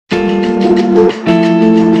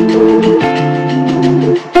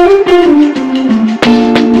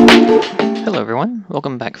everyone,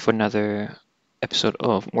 welcome back for another episode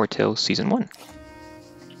of Wartales Season 1.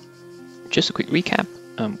 Just a quick recap,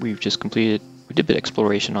 we did a bit of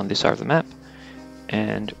exploration on this side of the map,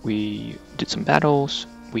 and we did some battles.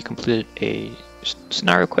 We completed a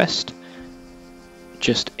scenario quest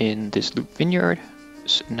just in this loop vineyard,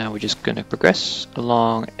 so now we're just going to progress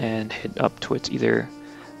along and head up towards either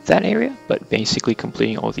that area, but basically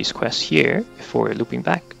completing all these quests here before looping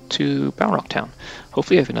back to Brown Rock Town.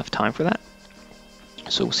 Hopefully I have enough time for that.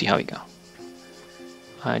 So we'll see how we go.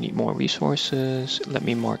 I need more resources. Let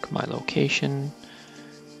me mark my location.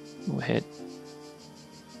 Go ahead.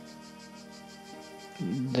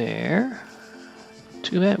 There.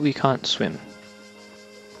 Too bad we can't swim.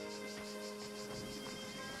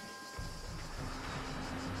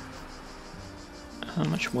 How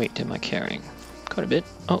much weight am I carrying? Quite a bit.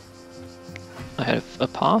 Oh, I had a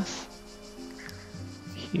path.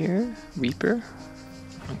 Here, Reaper.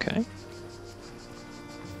 Okay.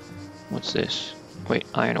 What's this? Wait,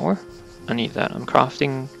 iron ore? I need that. I'm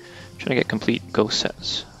crafting, trying to get complete ghost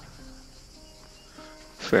sets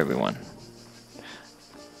for everyone.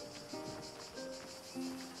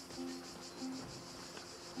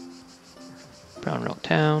 Brown Rock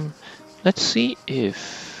Town. Let's see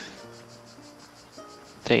if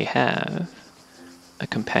they have a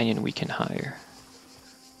companion we can hire.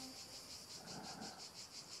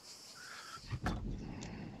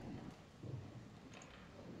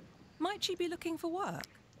 Might you be looking for work?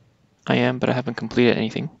 I am, but I haven't completed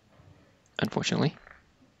anything, unfortunately.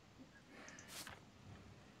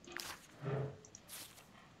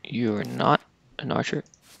 You're not an archer.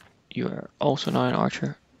 You are also not an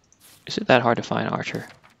archer. Is it that hard to find an archer?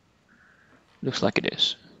 Looks like it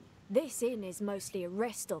is. This inn is mostly a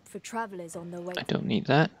rest stop for travellers on their way. I don't need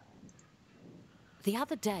that. The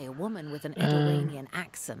other day, a woman with an Edwardian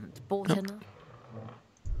accent bought in.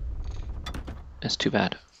 That's too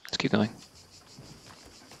bad. Let's keep going.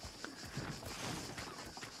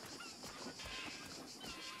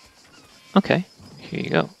 Okay, here you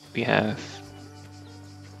go. We have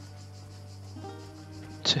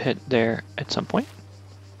to head there at some point,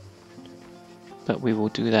 but we will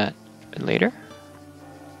do that later.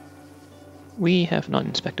 We have not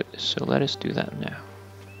inspected this, so let us do that now.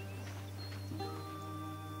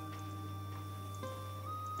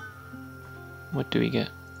 What do we get?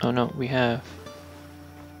 Oh no, we have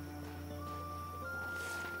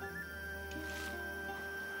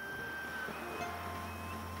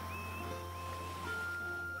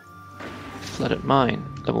flooded mine,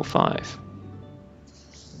 level 5.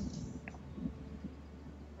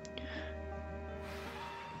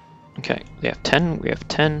 Okay, they have 10, we have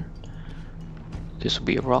 10. This will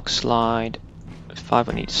be a rock slide, 5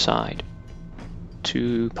 on each side.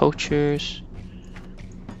 2 poachers,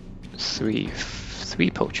 3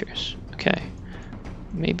 poachers. Okay,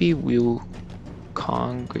 maybe we'll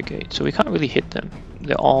congregate. So we can't really hit them.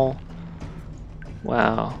 They're all,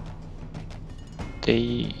 wow,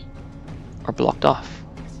 they are blocked off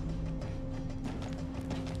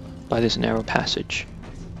by this narrow passage,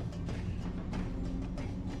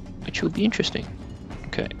 which will be interesting.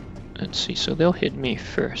 Okay, let's see. So they'll hit me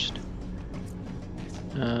first.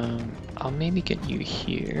 I'll maybe get you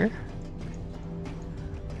here.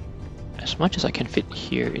 As much as I can fit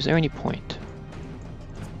here. Is there any point?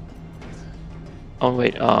 Oh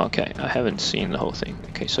wait, oh, okay, I haven't seen the whole thing.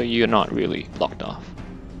 Okay, so you're not really blocked off.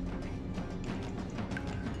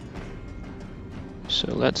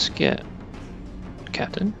 So let's get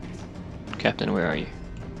Captain. Captain, where are you?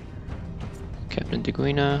 Captain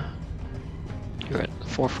Deguina, you're at the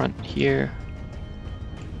forefront here.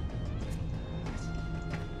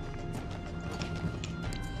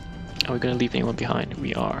 Are we going to leave anyone behind?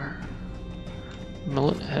 We are.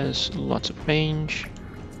 Millet has lots of range.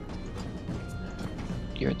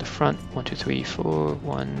 You're at the front. 1, 2, 3, 4.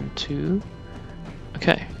 1, 2.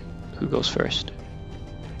 Okay, who goes first?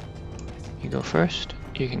 You go first.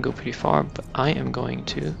 You can go pretty far, but I am going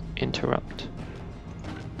to interrupt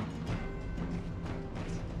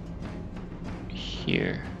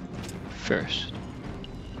here first.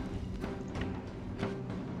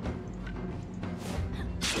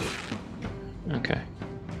 Okay.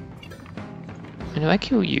 And if I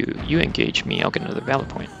kill you, you engage me, I'll get another valor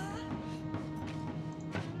point.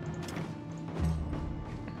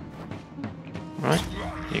 Alright,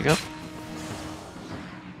 here you go.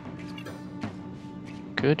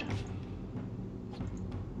 Good.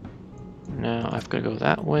 Now I've got to go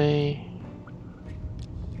that way.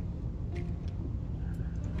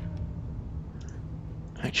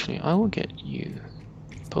 Actually, I will get you.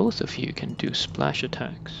 Both of you can do splash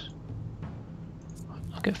attacks.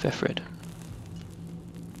 I'll get Fefred.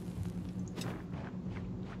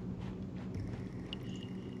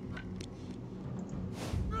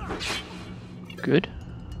 Good.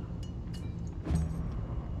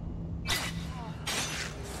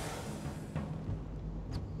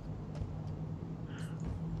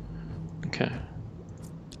 Okay.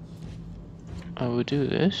 I will do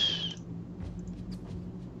this.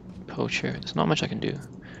 Poacher. There's not much I can do.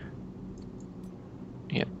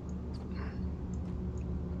 Yep.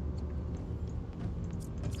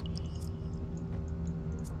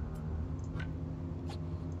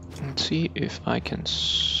 Let's see if I can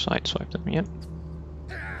sideswipe them. Yep.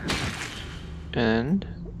 And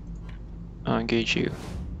I'll engage you.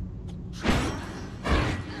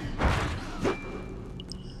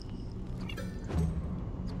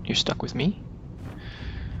 You're stuck with me.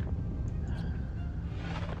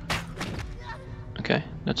 Okay,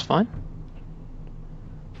 that's fine.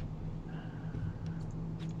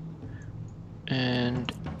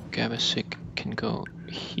 And Gavasik can go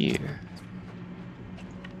here.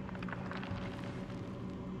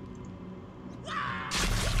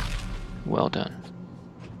 Well done.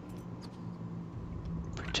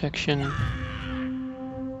 Protection.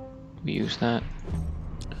 We use that.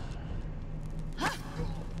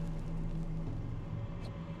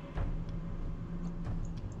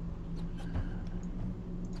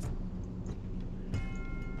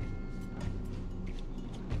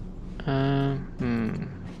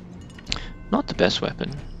 Not the best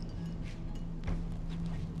weapon.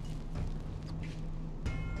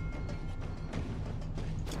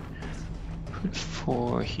 Put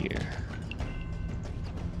 4 here.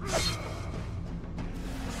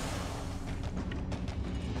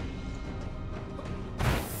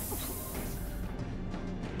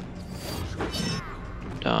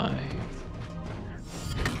 Die.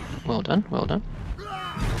 Well done, well done.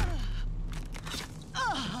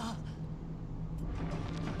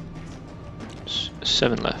 S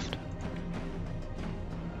 7 left.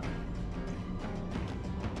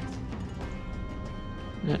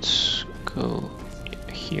 Let's go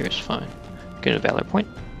here is fine. Get a valor point.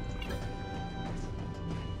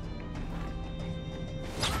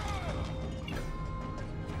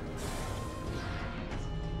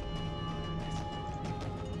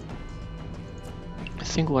 I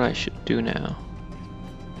think what I should do now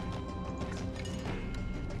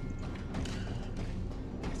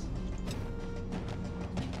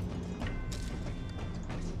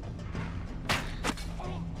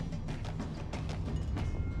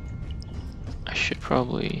I should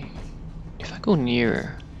probably, if I go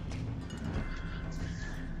nearer,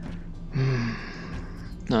 no,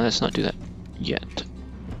 let's not do that yet.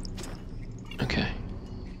 Okay,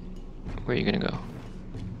 where are you gonna go?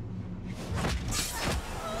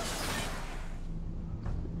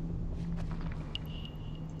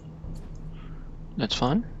 That's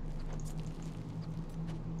fine.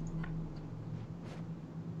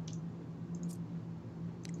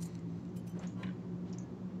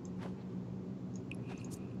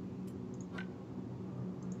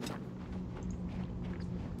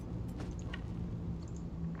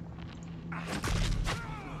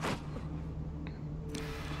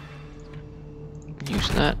 Use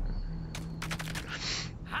that.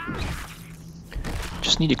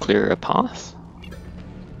 Just need to clear a path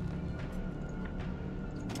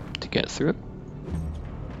to get through it.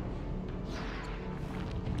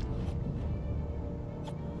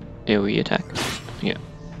 AoE attack. Yeah.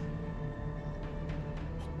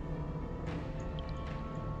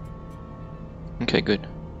 Okay, good.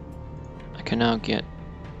 I can now get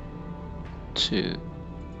to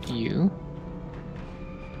you.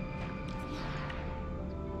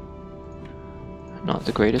 Not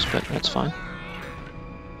the greatest, but that's fine.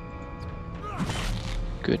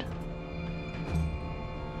 Good.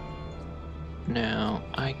 Now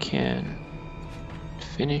I can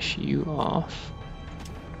finish you off.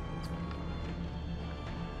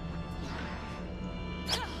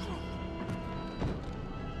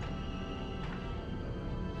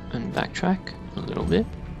 And backtrack a little bit.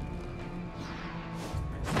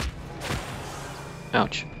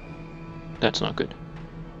 Ouch. That's not good.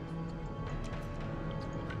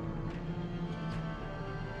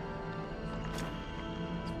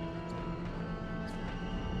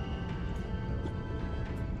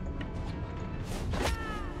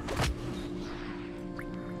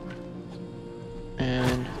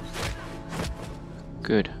 And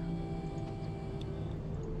good.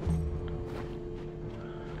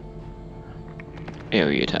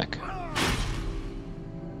 AoE attack.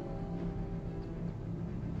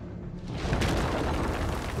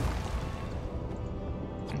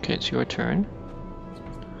 Okay, it's your turn.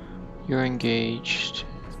 You're engaged.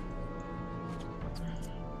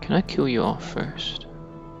 Can I kill you off first?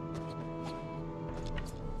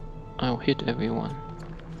 I'll hit everyone.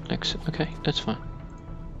 Exit. Okay, that's fine.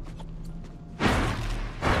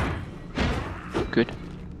 Good.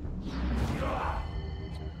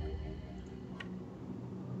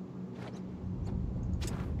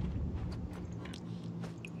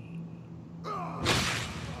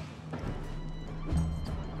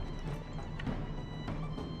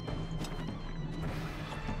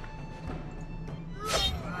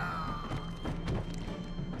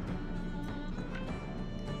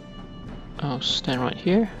 I'll stand right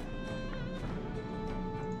here.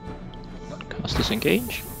 Cast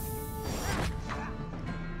disengage.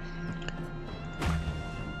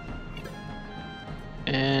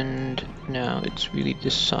 And now it's really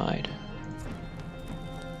this side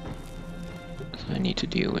that I need to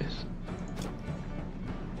deal with.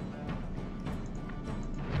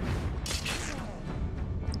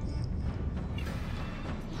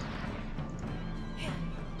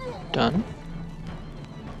 Done.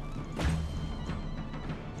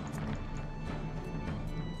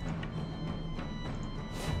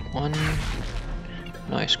 One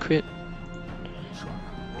nice crit.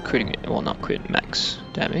 Critting it, well, not crit, max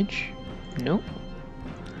damage. Nope.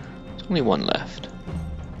 There's only one left.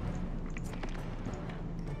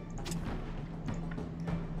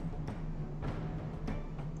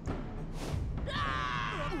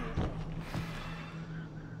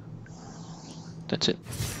 That's it.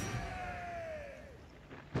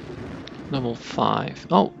 Level 5.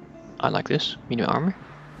 Oh, I like this. Medium armor.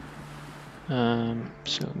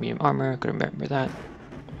 So medium armor, gotta remember that.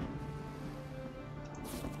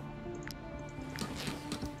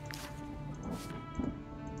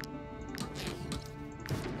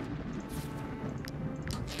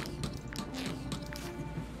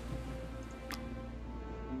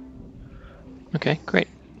 Okay, great.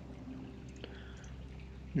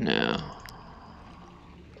 Now,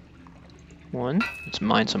 1, let's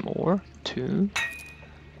mine some ore. 2,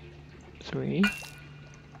 3,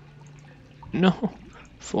 no,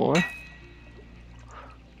 4,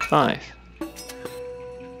 5.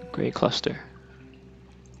 Gray cluster.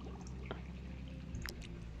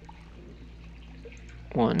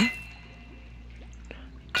 1,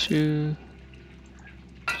 2,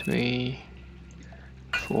 3,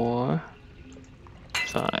 4,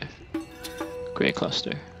 5. Gray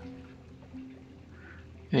cluster.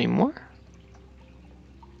 Any more?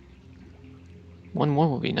 One more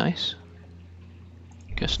will be nice.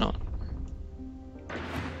 Guess not.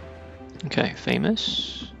 Okay,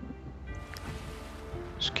 famous.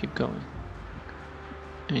 Let's keep going.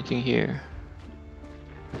 Anything here?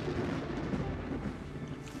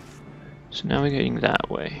 So now we're getting that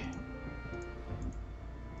way.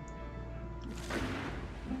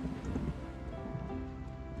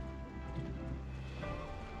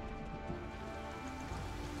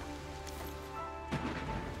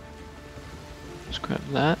 Let's grab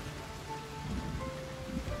that.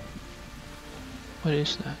 What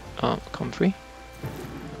is that? Oh, comfrey.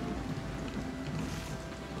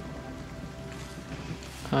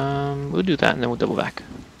 We'll do that and then we'll double back.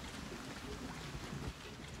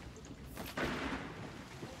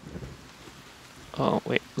 Oh,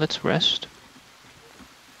 wait, let's rest.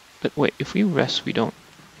 But wait, if we rest, we don't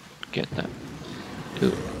get that.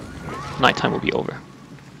 Ooh, nighttime will be over.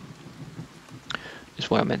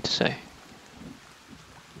 Is what I meant to say.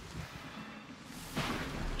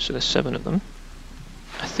 So there's 7 of them.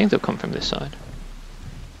 I think they'll come from this side.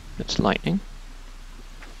 That's lightning.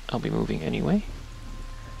 I'll be moving anyway.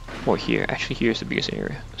 Or here. Actually, here's the biggest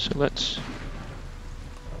area. So let's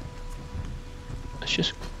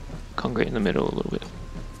just congregate in the middle a little bit.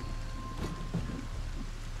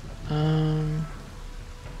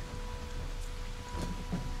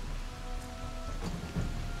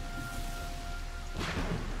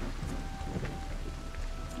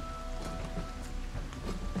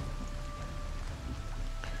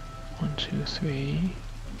 1, 2, 3.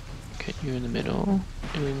 Get you in the middle.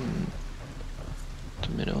 In the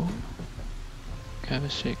middle.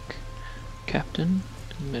 Gavasic captain.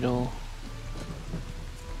 In the middle.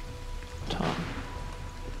 Top.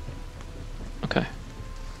 Okay.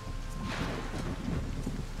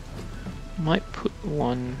 Might put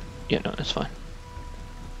one. Yeah, no, that's fine.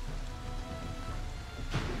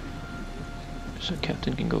 So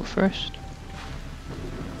captain can go first.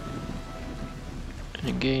 And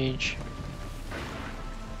engage.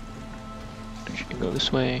 She can go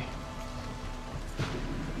this way.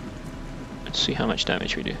 Let's see how much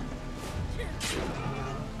damage we do.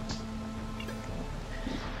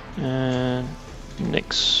 And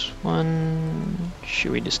next one,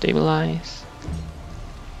 should we destabilize?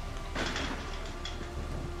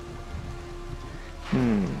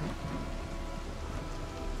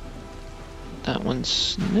 That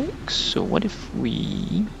one's next. So what if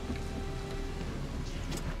we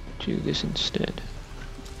do this instead?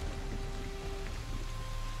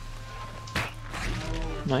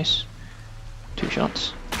 Nice. 2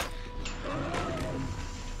 shots.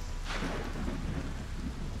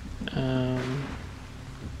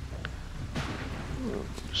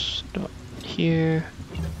 Stop here.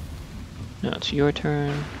 Now it's your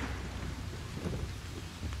turn.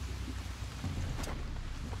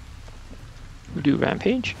 We'll do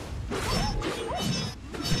rampage.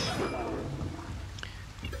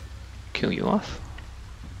 Kill you off.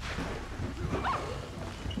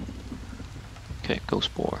 Okay,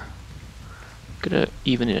 ghost boar. Gonna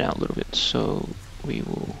even it out a little bit, so we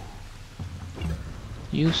will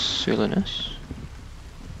use Surliness.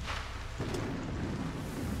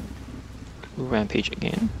 We'll rampage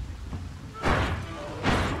again.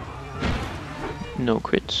 No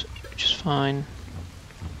crits, which is fine.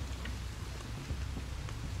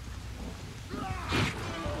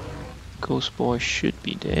 Ghost boy should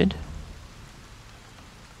be dead.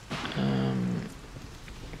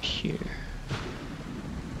 Here.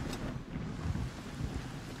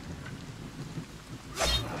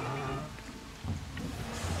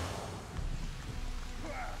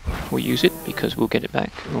 We'll use it because we'll get it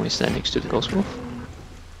back when we stand next to the ghost wolf.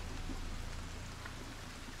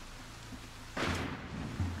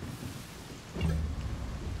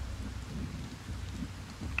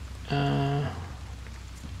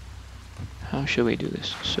 How should we do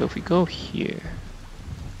this? So if we go here,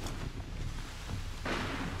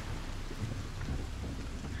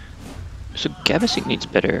 so Gabasik needs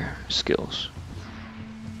better skills.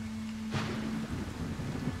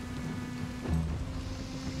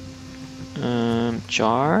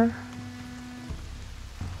 Jar,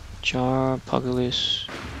 Pugilist,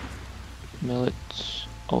 Millets,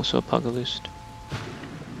 also Pugilist.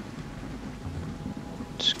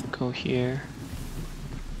 Let's go here.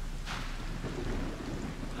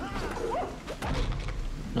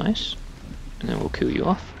 Nice. And then we'll kill you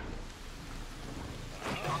off.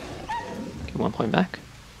 Get 1 point back.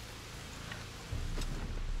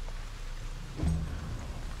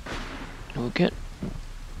 And we'll get...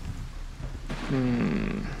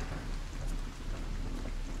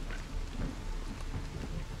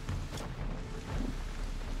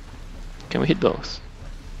 Can we hit both?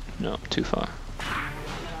 No, too far.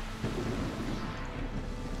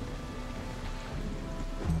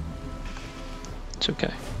 It's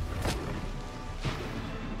okay.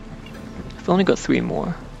 I've only got 3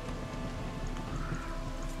 more.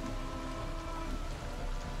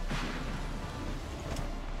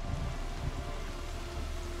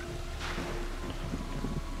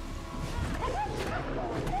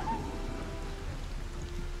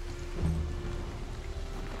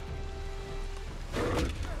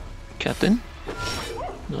 Captain?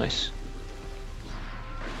 Nice.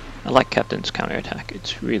 I like Captain's counterattack.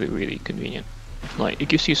 It's really, really convenient. Like, it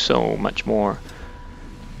gives you so much more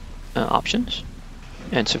options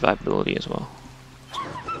and survivability as well.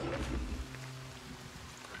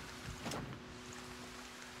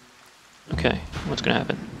 Okay, what's gonna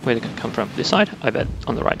happen? Where they gonna come from? This side? I bet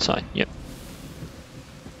on the right side. Yep.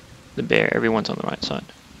 The bear. Everyone's on the right side.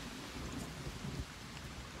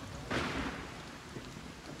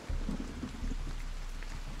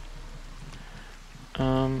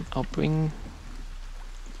 I'll bring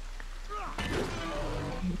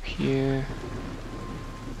you here.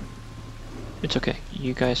 It's okay.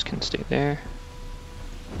 You guys can stay there.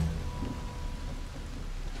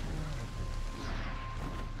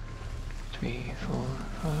 Three, 4,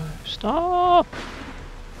 5. Stop!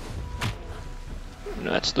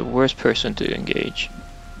 No, that's the worst person to engage.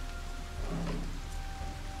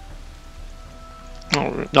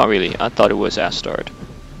 Oh, not really. I thought it was Astard.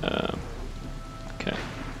 Okay.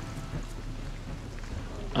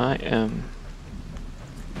 I am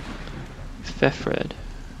Fefred.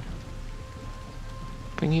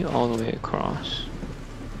 Bring you all the way across.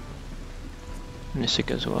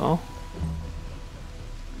 Nisik as well.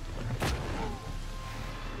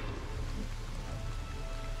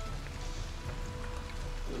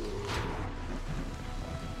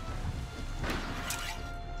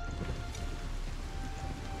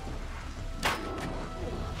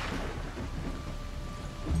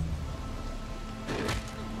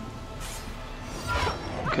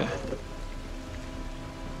 Okay.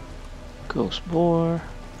 Ghost boar.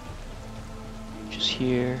 Just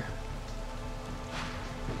here.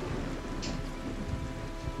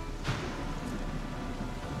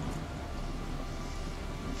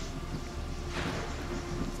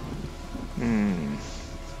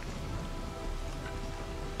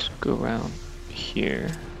 Let's go around here.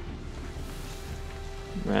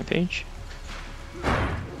 Rampage.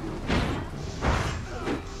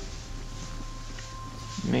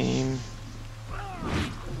 Maim.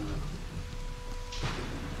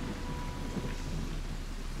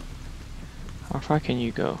 How far can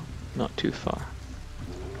you go? Not too far.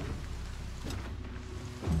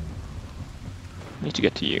 Need to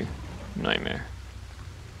get to you. Nightmare.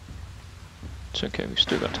 It's okay, we've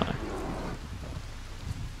still got time.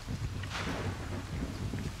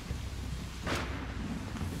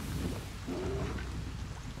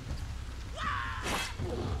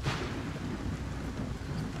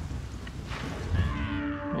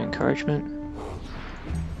 Encouragement.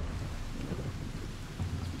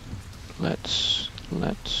 Let's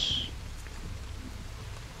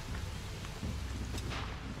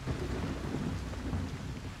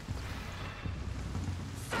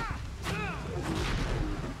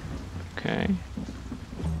okay.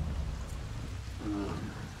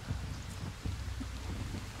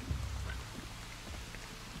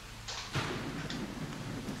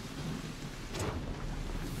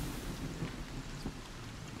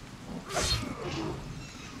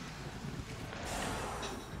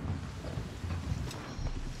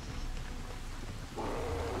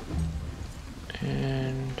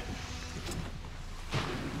 And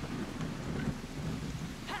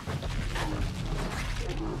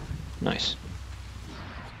nice.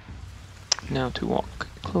 Now to walk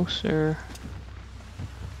closer.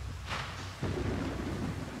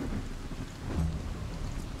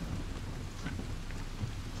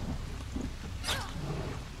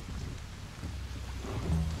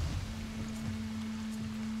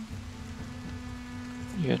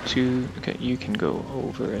 You have two. Okay, you can go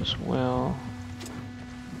over as well.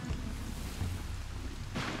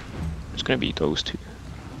 It's gonna be those two.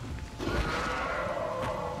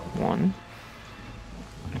 One.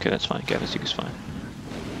 Okay, that's fine. Gavin's is fine.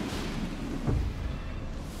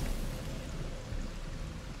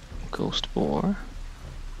 Ghost boar.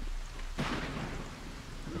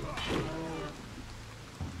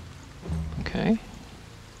 Okay.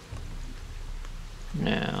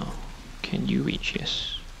 Now, can you reach?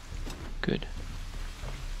 Yes. Good.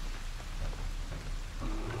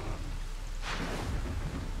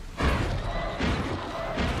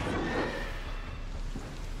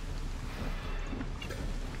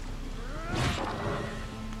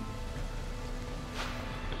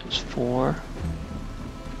 It's 4,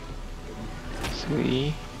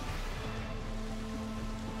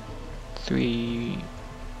 3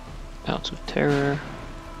 bouts of terror.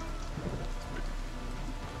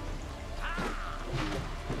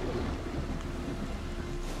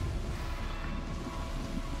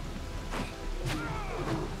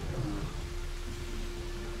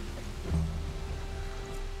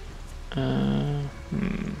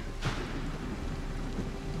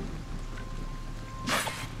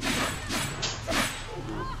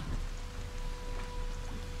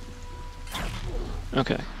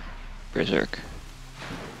 Okay, Berserk.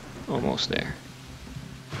 Almost there.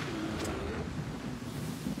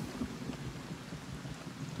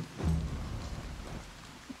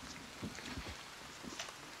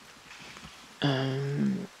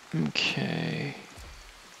 Okay.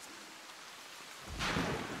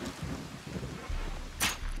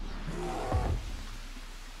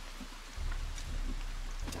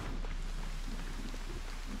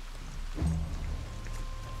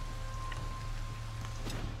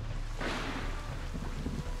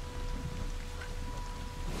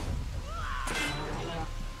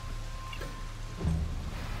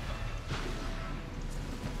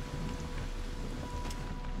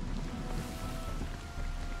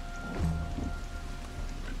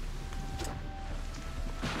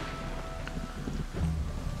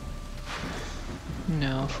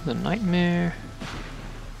 Now for the nightmare.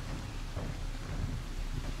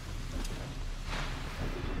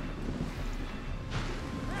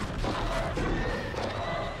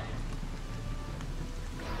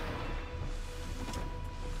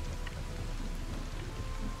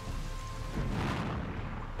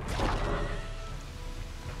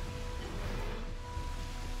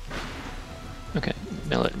 Okay,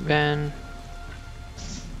 Millet Van.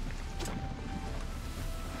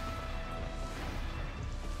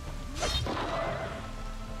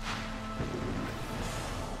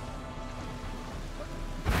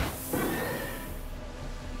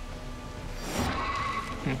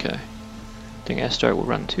 Okay, I think Astar will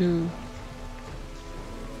run too.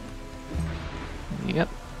 Yep.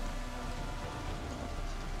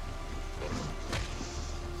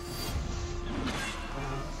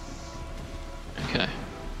 Okay.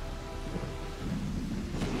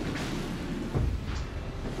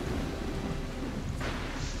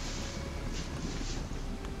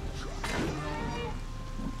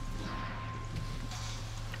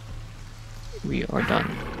 we are done.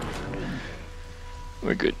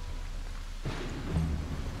 We're good.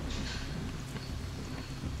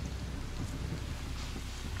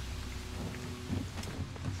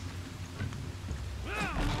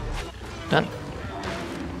 Done.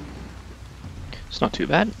 It's not too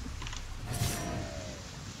bad.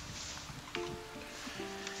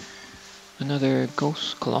 Another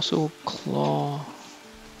Ghost Colossal Claw.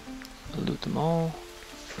 Loot them all.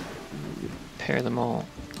 Repair them all.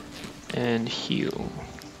 And heal.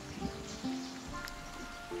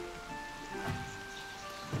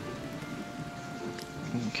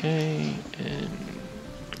 Okay, and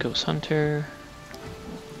Ghost Hunter.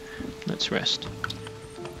 Let's rest.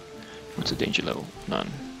 What's the danger level?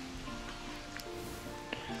 None.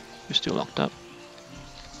 You're still locked up.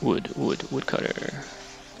 Woodcutter.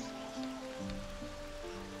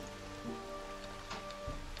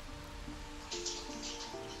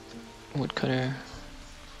 Woodcutter.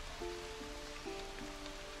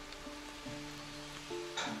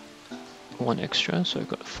 One extra, so I've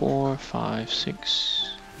got 4, 5,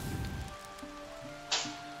 6.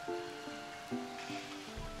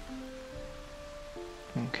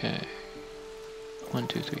 Okay. 1,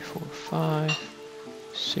 2, 3, 4, 5,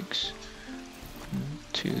 6,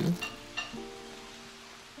 2.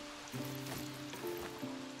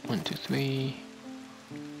 1, 2, 3.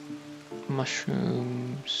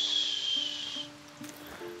 Mushrooms.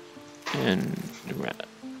 And the rat.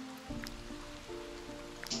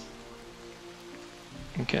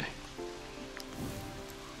 Okay.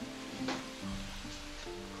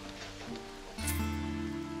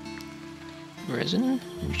 Resin?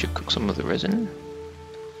 We should cook some of the resin.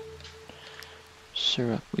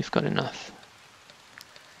 Syrup, we've got enough.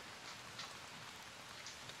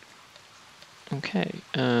 Okay,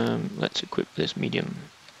 let's equip this medium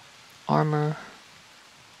armor.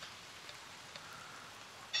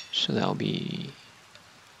 So that'll be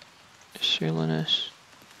Surliness.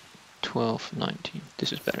 12, 19.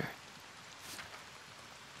 This is better.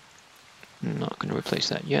 Not going to replace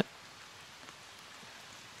that yet.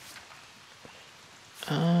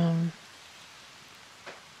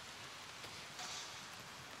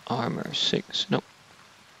 Armor 6. Nope.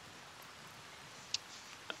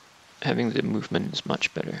 Having the movement is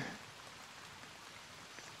much better.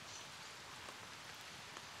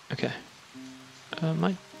 Okay. I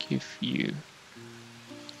might give you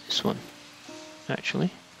this one,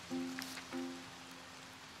 actually.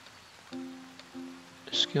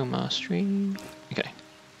 Skill mastery. Okay.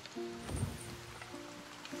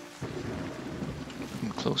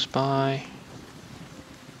 I'm close by.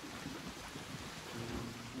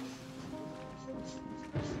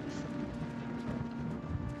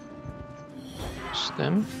 It's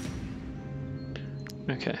them.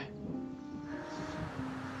 Okay.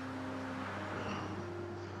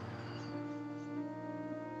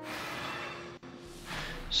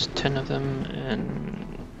 It's 10 of them,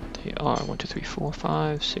 and they are 1, 2, 3, 4,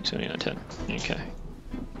 5, 6, 7, 8, 9, 10. Okay.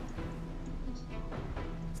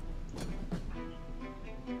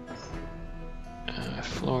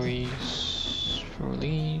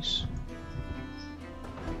 Florries.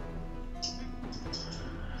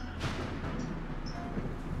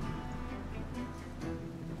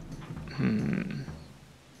 Hmm.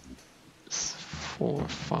 4,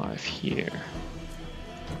 5 here.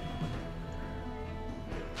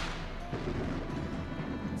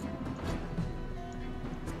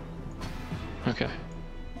 Okay.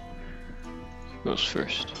 Who goes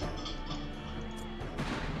first?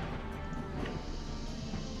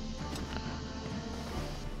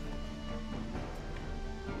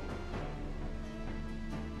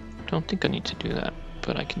 Don't think I need to do that,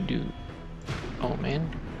 but I can do... Oh man.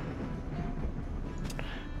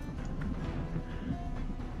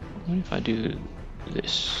 What if I do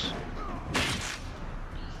this?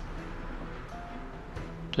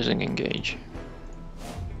 Doesn't engage.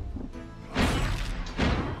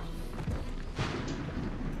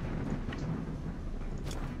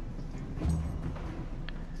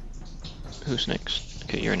 Who's next?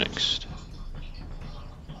 Okay, you're next.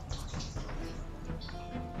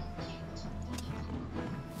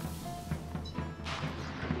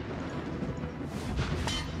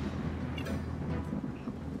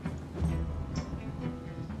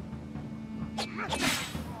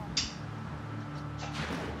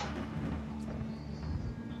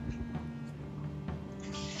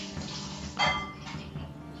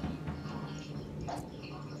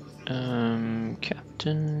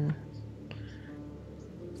 Captain.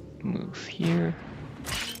 Move here.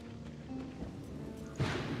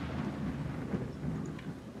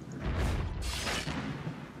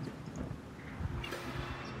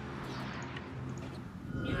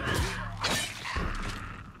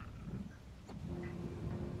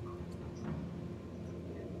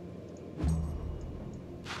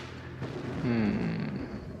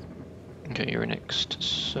 Okay, you're next,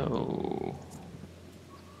 so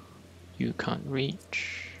you can't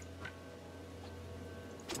reach.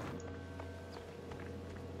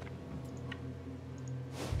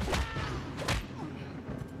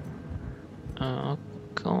 I'll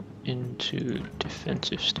go into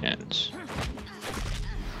defensive stance.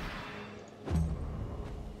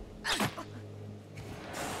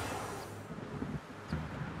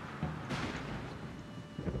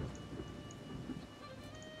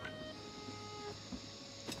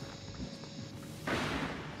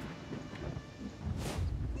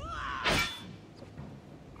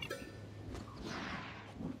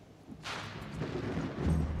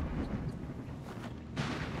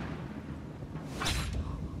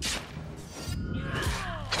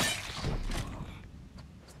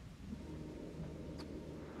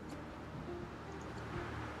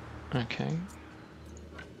 Okay.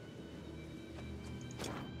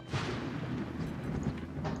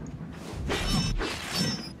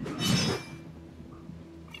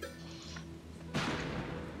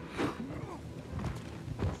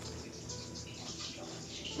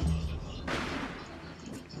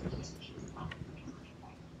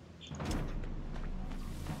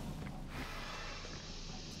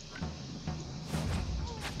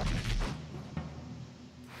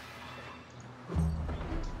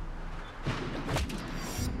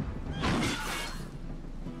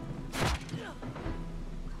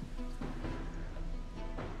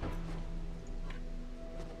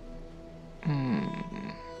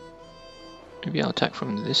 Maybe I'll attack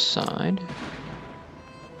from this side.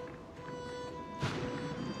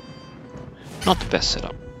 Not the best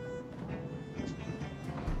setup,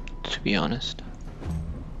 to be honest.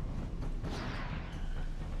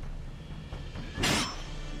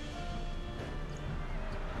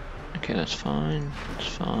 Okay, that's fine. That's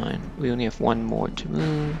fine. We only have one more to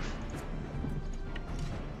move.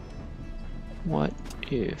 What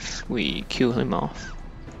if we kill him off?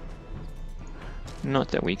 Not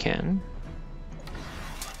that we can.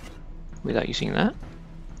 Without using that.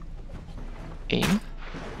 Aim.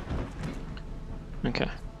 Okay.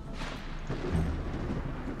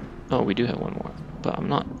 Oh, we do have one more, but I'm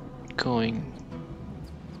not going.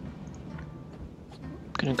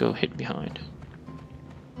 Gonna go hit behind.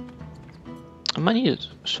 I might need to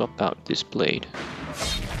swap out this blade.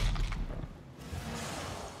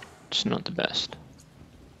 It's not the best.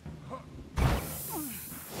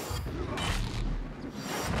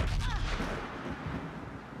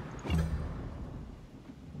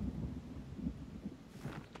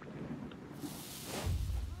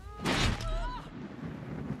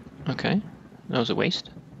 Okay, that was a waste.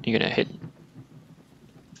 You're gonna hit?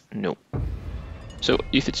 Nope. So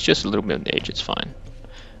if it's just a little bit on the edge, it's fine.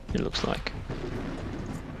 It looks like.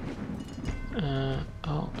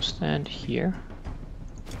 I'll stand here.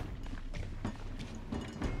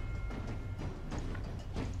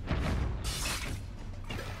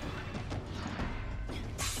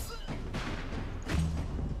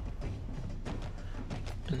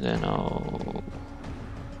 And then I'll...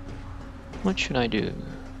 What should I do?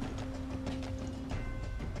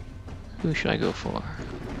 Who should I go for?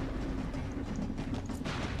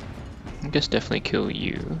 I guess definitely kill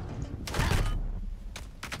you.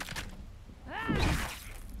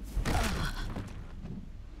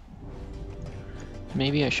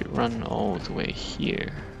 Maybe I should run all the way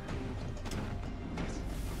here.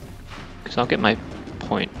 Because I'll get my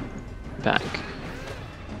point back.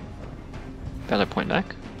 Valor point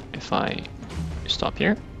back. If I stop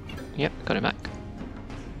here. Yep, got it back.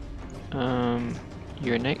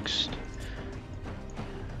 You're next.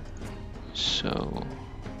 So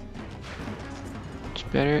it's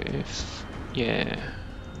better if, yeah,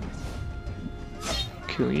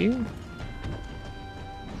 kill you.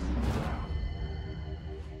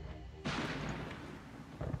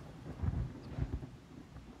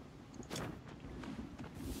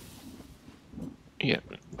 Yep,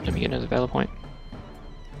 let me get another valor point.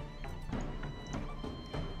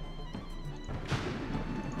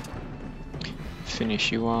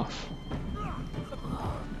 Finish you off.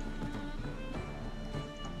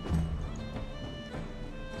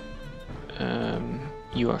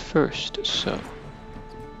 You are first, so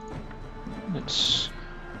let's...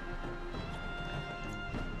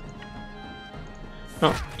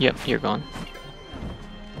 Oh, yep, you're gone.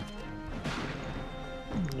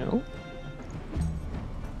 No.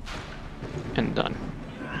 And done.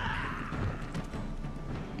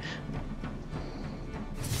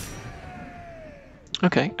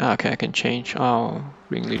 Okay, okay, I can change. Oh,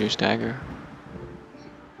 Ringleader's dagger.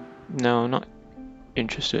 No, not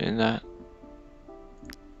interested in that.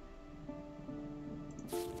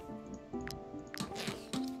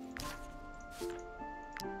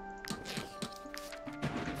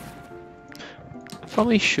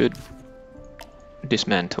 Probably should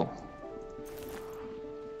dismantle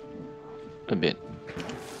a bit.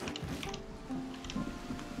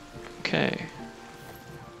 Okay.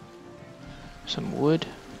 Some wood.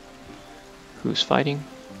 Who's fighting?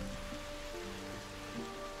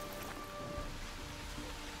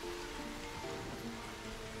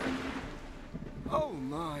 Oh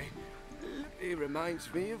my. It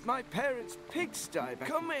reminds me of my parents' pigsty.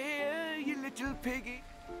 Come here, you little piggy.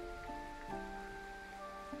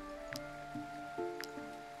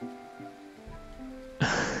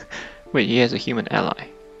 Wait, he has a human ally.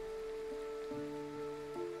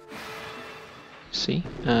 See?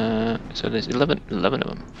 So there's 11 of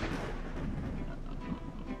them.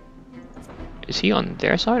 Is he on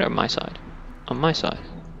their side or my side? On my side.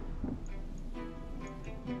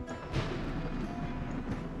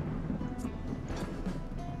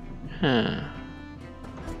 Huh.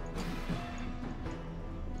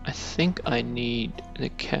 I think I need the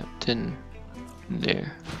captain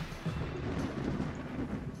there.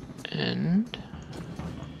 And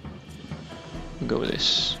we'll go with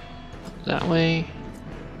this that way.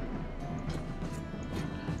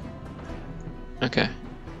 Okay.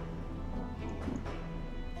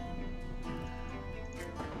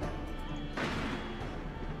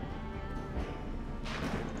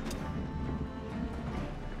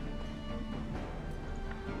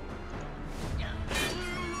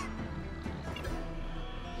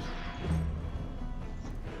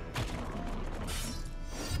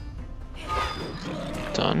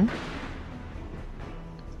 Done.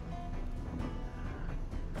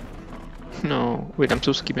 No, wait, I'm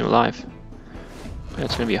supposed to keep him alive.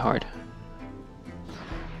 That's gonna be hard.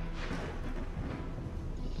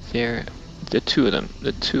 There, the two of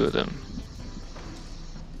them.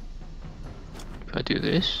 If I do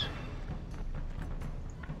this,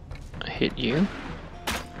 I hit you.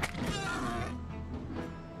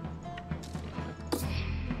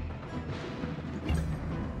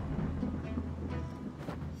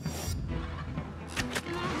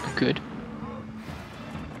 Good.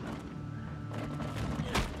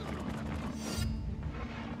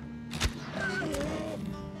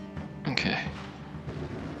 Okay.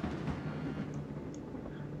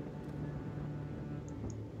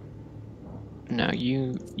 Now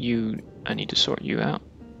I need to sort you out.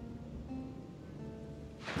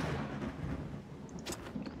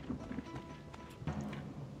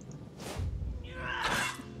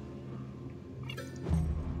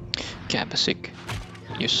 Capasic,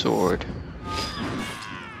 your sword.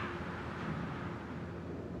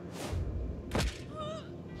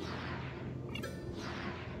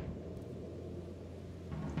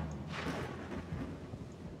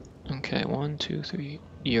 Okay, 1, 2, 3.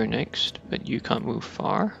 You're next, but you can't move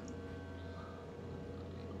far.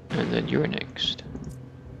 And then you're next.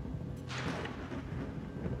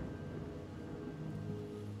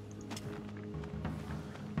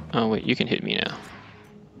 Oh wait, you can hit me now.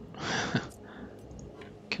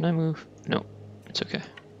 Can I move? No, it's okay.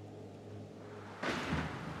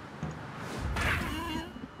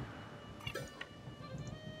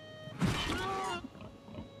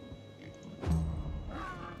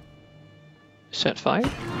 Set fire?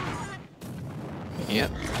 Yep.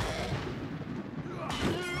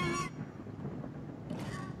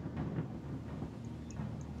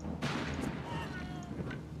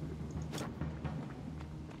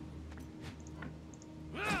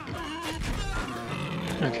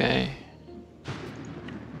 Okay.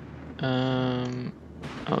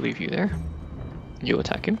 I'll leave you there. You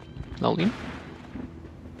attack him. Loudly.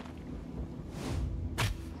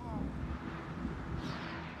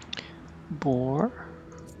 Boar.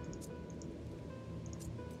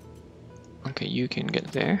 Okay, you can get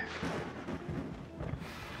there.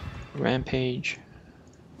 Rampage.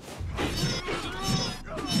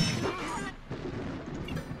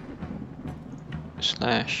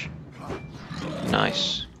 Slash.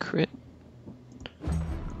 Nice. Crit.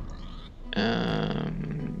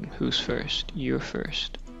 Who's first? You're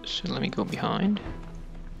first. So let me go behind.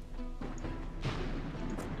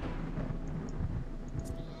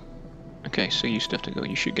 Okay, so you still have to go.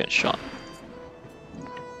 You should get shot.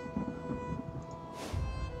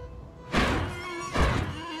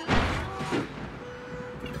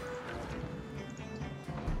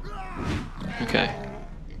 Okay.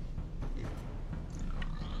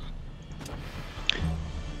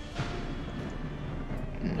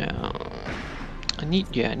 Now, I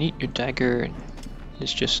need your dagger.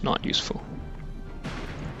 It's just not useful.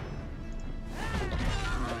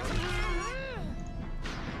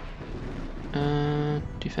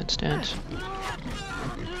 Defense stance.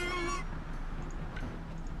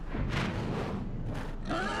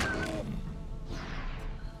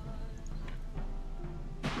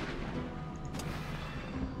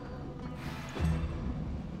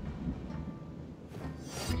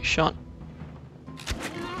 shot.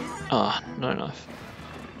 Ah, not enough.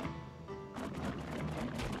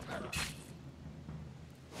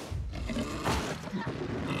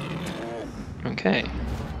 Okay.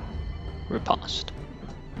 Riposte.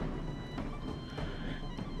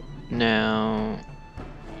 Now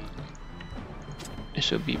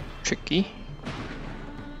this will be tricky.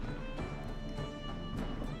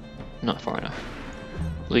 Not far enough.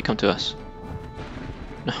 Will he come to us?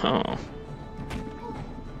 No.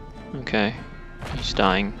 Okay. He's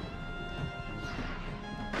dying.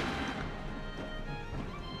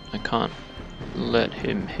 I can't let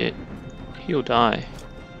him hit. He'll die.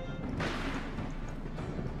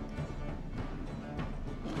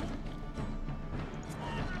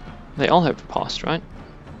 They all have riposte, right?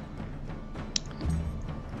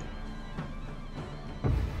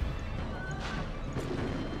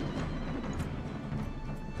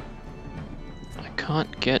 I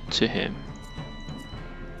can't get to him.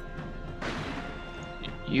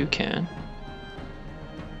 You can.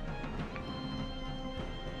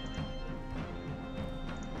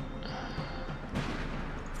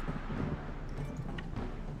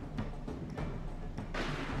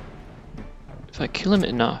 If I kill him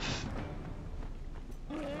enough,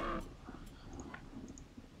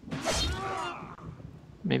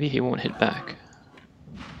 maybe he won't hit back.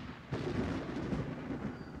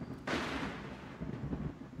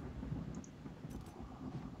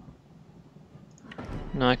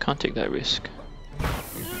 No, I can't take that risk.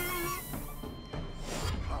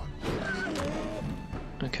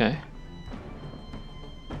 Okay.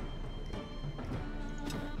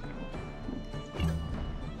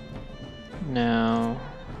 Now,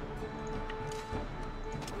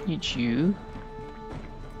 need you.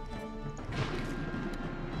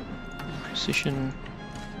 Precision.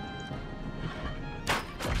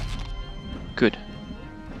 Good.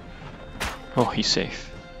 Oh, he's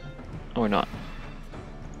safe. Or not.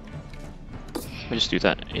 I'll just do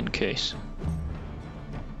that in case.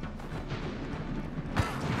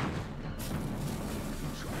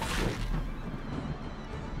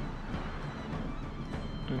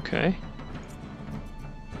 Okay.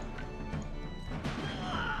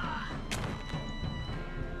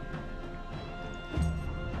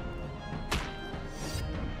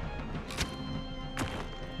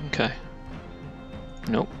 Okay.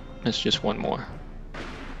 Nope, it's just one more.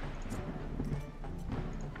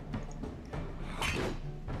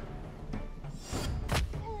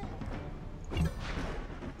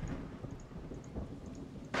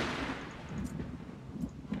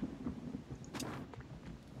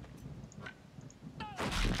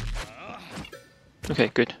 Okay,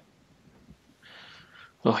 good.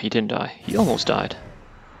 Oh, he didn't die. He almost died.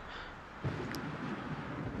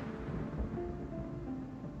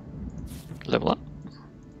 Level up.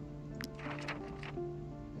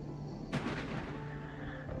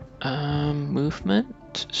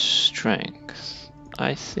 Movement, strength.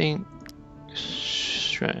 I think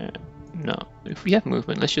strength. No, if we have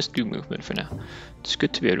movement, let's just do movement for now. It's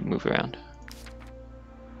good to be able to move around.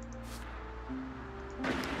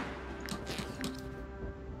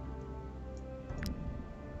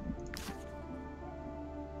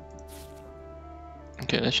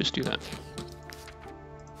 Okay, let's just do that.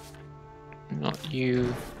 Not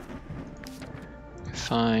you.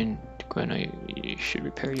 Fine. Gwen, you should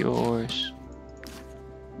repair yours.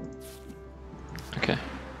 Okay.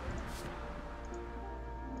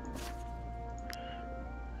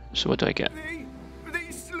 So what do I get? They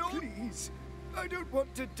please. I don't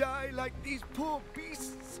want to die like these poor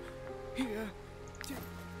beasts. Here.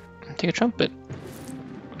 Take a trumpet.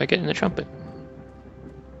 What do I get in the trumpet?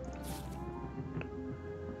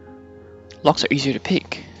 Locks are easier to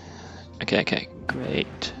pick. Okay,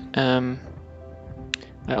 great.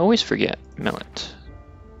 I always forget Millet.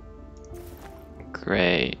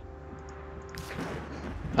 Great.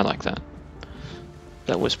 I like that.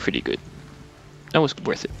 That was pretty good. That was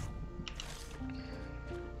worth it.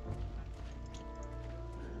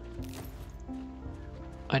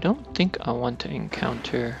 I don't think I want to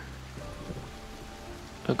encounter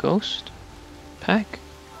a ghost pack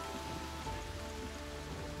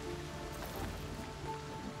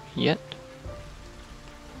yet.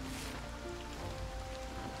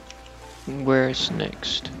 Where's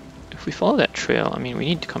next? If we follow that trail, I mean, we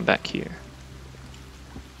need to come back here.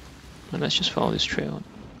 And let's just follow this trail.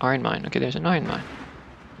 Iron mine. Okay, there's an iron mine.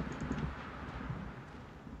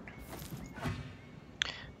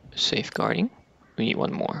 Safeguarding. We need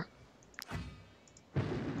one more.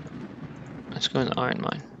 Let's go in the iron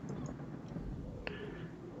mine.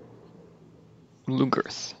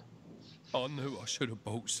 Lugurth. I knew I should have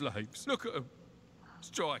bought slaves. Look at them.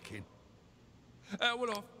 Striking. How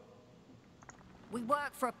will I We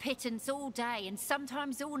work for a pittance all day and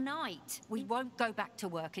sometimes all night. We won't go back to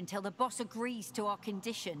work until the boss agrees to our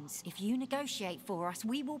conditions. If you negotiate for us,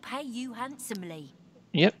 we will pay you handsomely.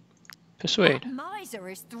 Yep. Persuade. That miser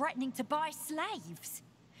is threatening to buy slaves.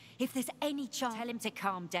 If there's any chance, tell him to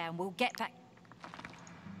calm down. We'll get back.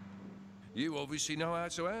 You obviously know how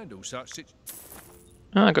to handle such situations.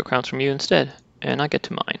 Oh, I got crowns from you instead, and I get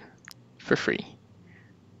to mine for free.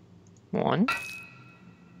 1,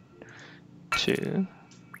 2,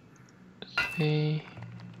 3.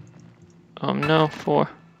 No, 4,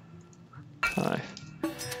 5.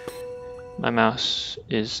 My mouse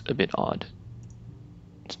is a bit odd.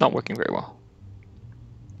 It's not working very well.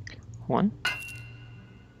 1.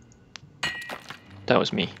 That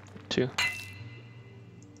was me. 2,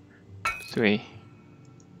 3,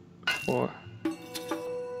 4.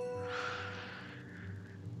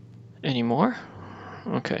 Any more?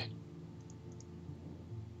 Okay.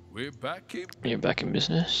 We're back in. You're back in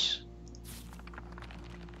business.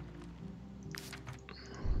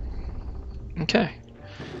 Okay.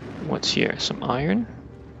 What's here? Some iron?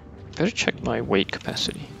 Better check my weight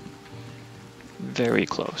capacity. Very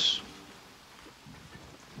close.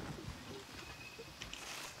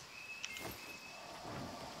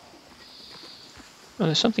 Oh,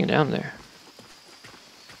 there's something down there.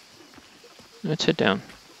 Let's head down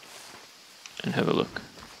and have a look.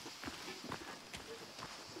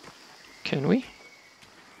 Can we?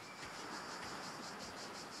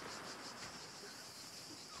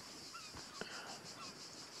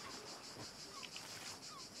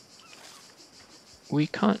 We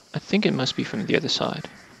can't. I think it must be from the other side.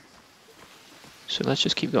 So let's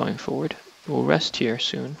just keep going forward. We'll rest here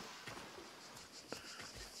soon.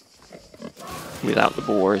 Without the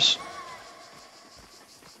boars.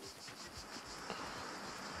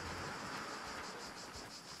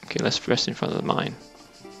 Okay, let's rest in front of the mine.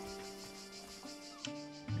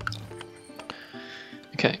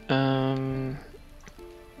 Okay, I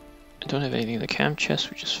don't have anything in the camp chest,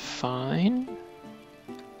 which is fine.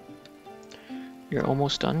 You're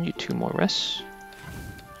almost done, you 2 more rests.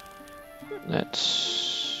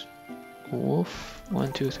 That's wolf.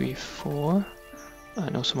 1, 2, 3, 4. I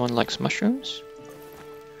know someone likes mushrooms.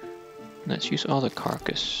 Let's use all the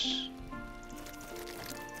carcass.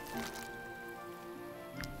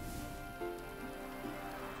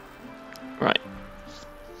 Right.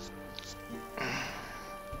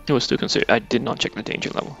 It was still considered. I did not check the danger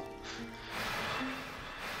level.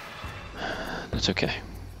 That's okay.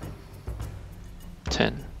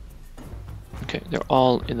 10. Okay, they're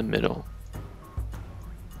all in the middle.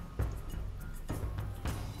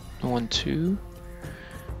 1, 2.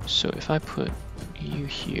 So if I put you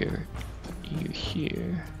here, you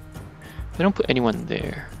here. If I don't put anyone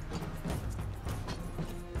there.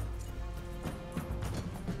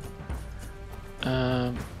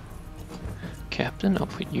 Captain, I'll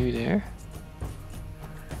put you there.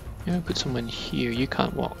 I'm gonna put someone here. You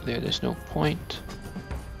can't walk there, there's no point.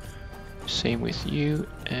 Same with you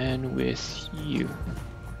and with you.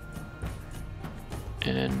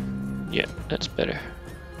 And yeah, that's better.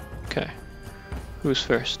 Okay. Who's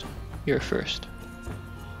first? You're first.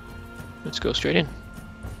 Let's go straight in.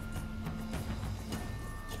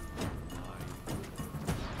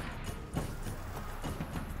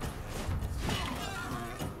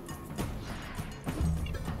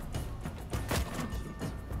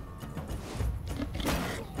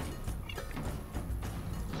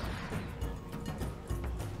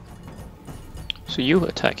 So you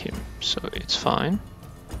attack him, so it's fine.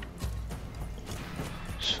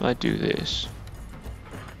 So I do this.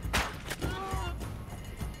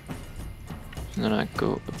 And then I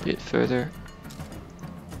go a bit further.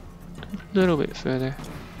 A little bit further.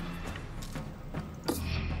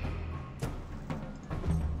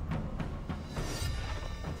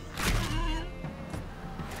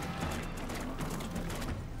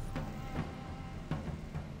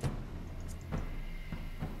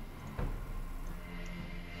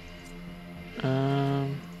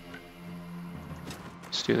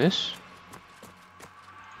 Let's do this.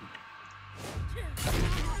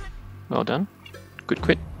 Well done. Good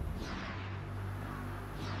quit.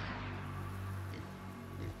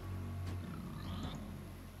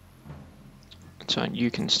 It's fine,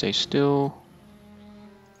 you can stay still.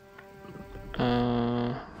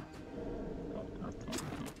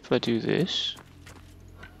 If I do this.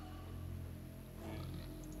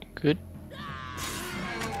 Good.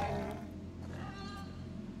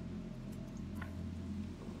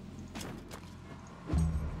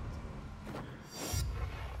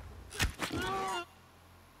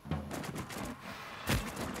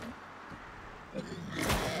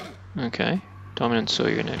 Okay, Dominant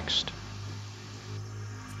Sawyer next.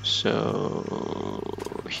 So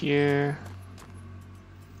here.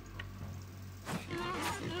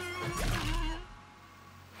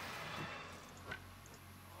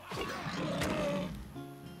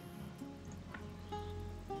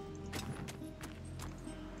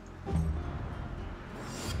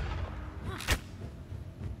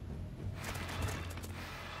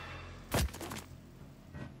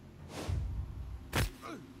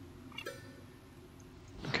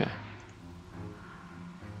 Okay.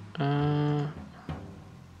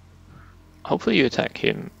 Hopefully you attack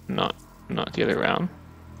him, not the other way around.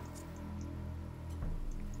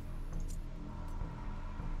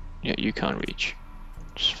 Yeah, you can't reach.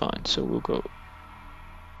 It's fine. So we'll go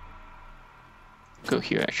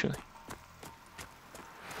here actually.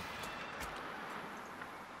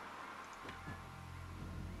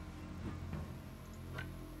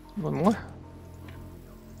 One more.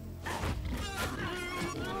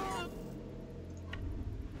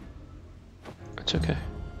 It's okay.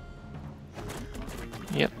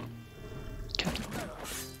 Yep.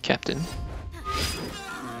 Captain.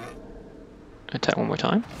 Attack one more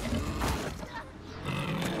time.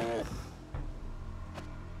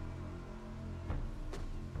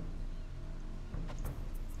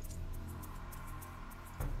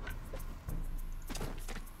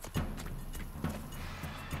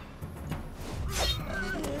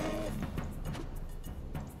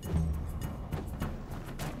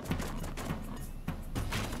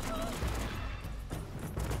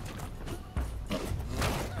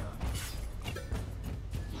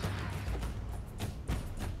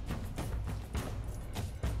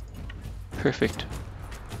 Perfect.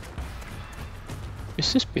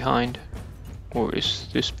 Is this behind? Or is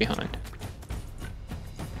this behind?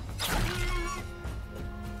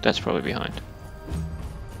 That's probably behind.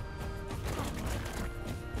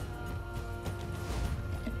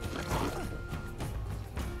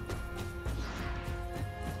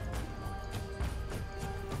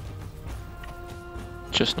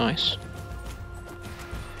 Just nice.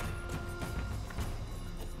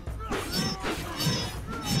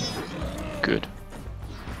 Good.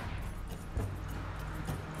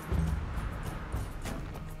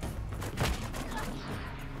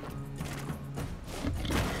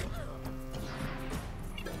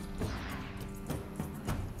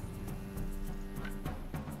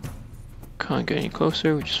 Can't get any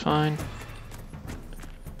closer, which is fine.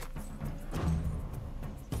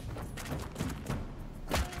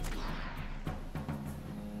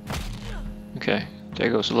 Okay, there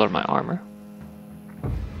goes a lot of my armor.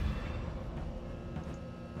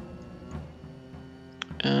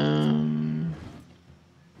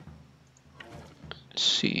 Let's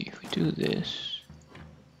see if we do this.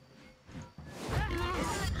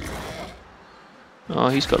 Oh,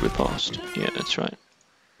 he's got repulsed. Yeah, that's right.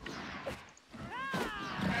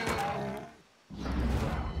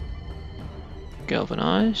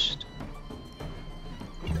 Galvanized.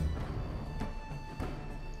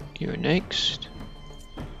 You're next.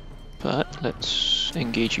 But let's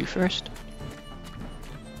engage you first.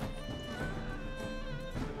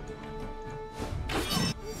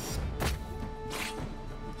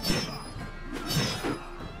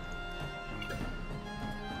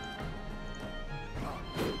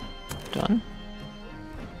 Done.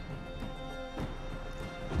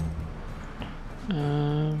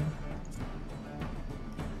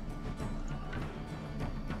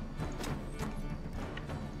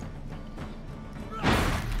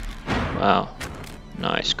 Wow,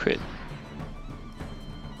 nice crit.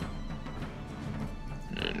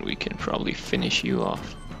 And we can probably finish you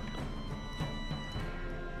off.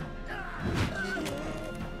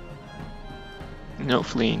 No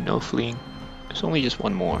fleeing, no fleeing. There's only just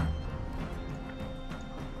one more.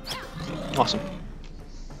 Awesome.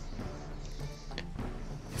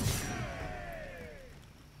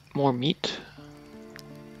 More meat,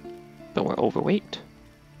 but we're overweight.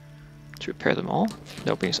 Let's repair them all.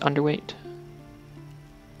 That'll bring us underweight.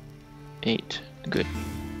 8. Good.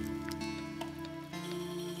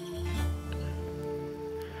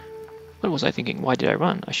 What was I thinking? Why did I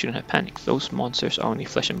run? I shouldn't have panicked. Those monsters are only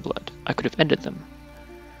flesh and blood. I could have ended them.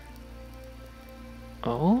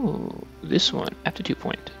 Oh, this one. Aptitude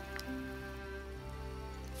point.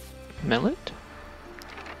 Mallet?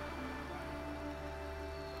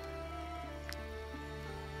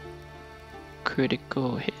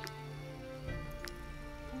 Critical hit.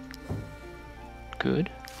 Good.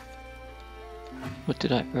 What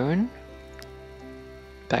did I earn?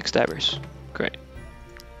 Backstabbers. Great.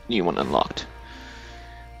 New one unlocked.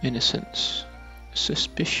 Innocence. A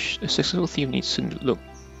successful thief needs to look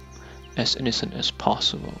as innocent as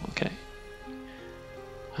possible. Okay.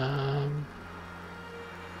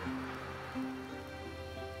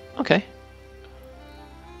 Okay.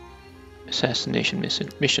 Assassination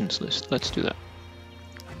missions list. Let's do that.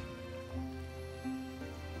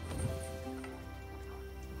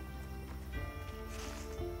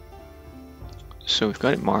 So we've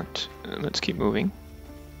got it marked. Let's keep moving.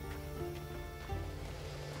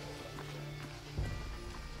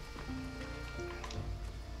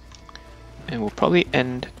 And we'll probably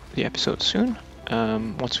end the episode soon,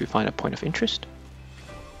 once we find a point of interest.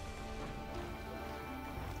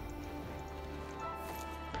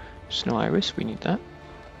 Snow iris, we need that.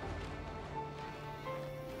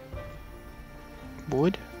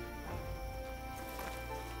 Wood.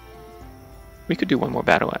 We could do one more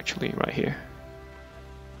battle actually, right here.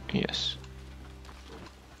 Yes.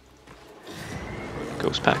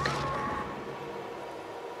 Ghost pack.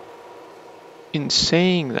 In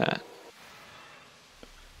saying that,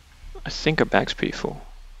 I think our bag's pretty full.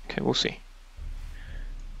 Okay, we'll see.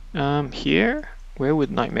 Here, where would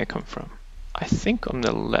nightmare come from? I think on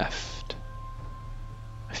the left.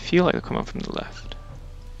 I feel like they're coming from the left.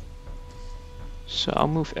 So I'll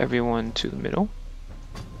move everyone to the middle.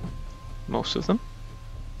 Most of them.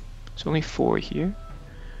 There's only 4 here.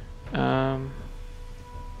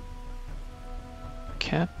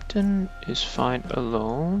 Captain is fine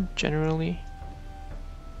alone, generally.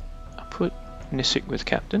 I'll put Nisik with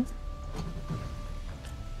Captain.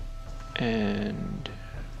 And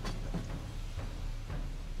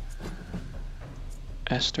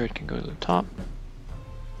Esther can go to the top.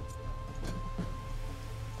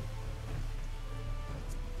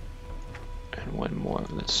 And one more,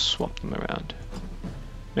 let's swap them around.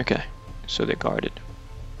 Okay, so they're guarded.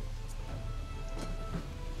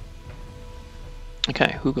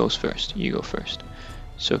 Okay, who goes first? You go first.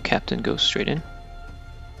 So Captain goes straight in.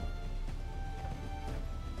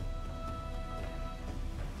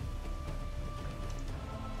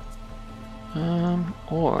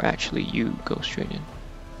 Or actually you go straight in.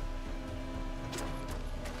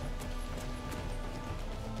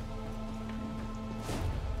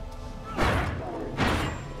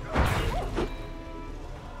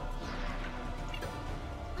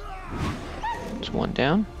 It's one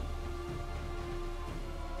down.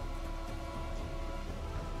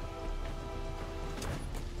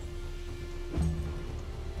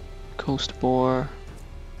 Coast boar.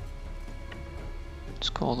 Let's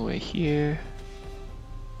go all the way here.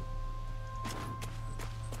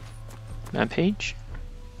 Map page.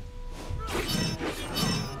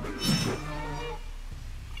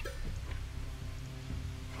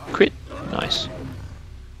 Crit. Nice.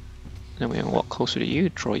 Then we're gonna walk closer to you,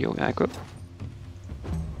 draw your aggro.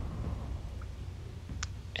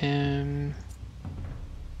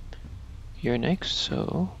 You're next,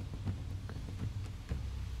 so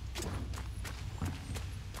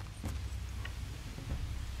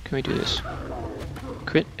can we do this?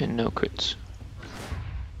 Crit and no crits.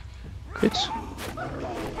 Crits?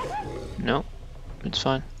 No, it's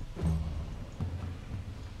fine.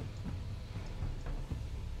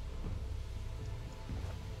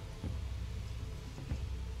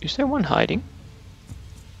 Is there one hiding?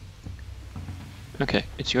 Okay,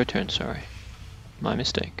 it's your turn, sorry. My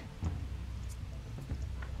mistake.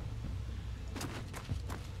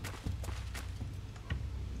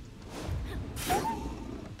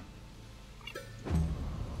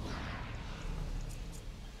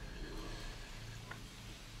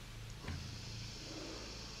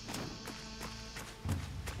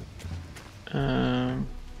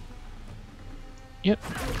 Yep.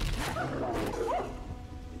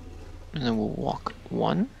 And then we'll walk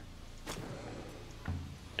 1.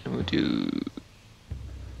 And we'll do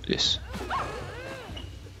this.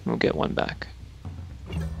 We'll get 1 back.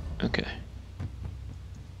 Okay.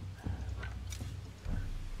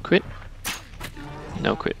 Crit?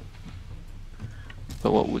 No crit.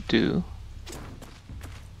 But what we'll do...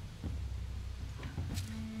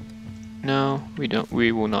 No, we don't.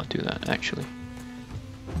 We will not do that, actually.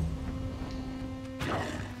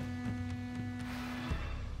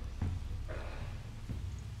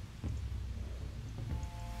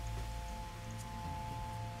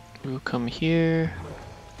 We'll come here.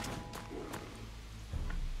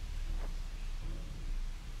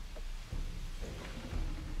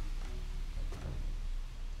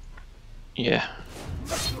 Yeah.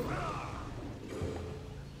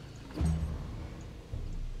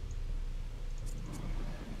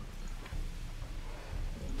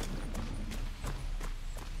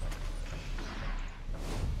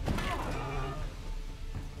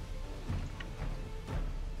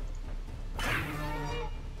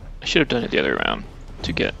 I should have done it the other round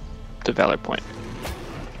to get the valor point.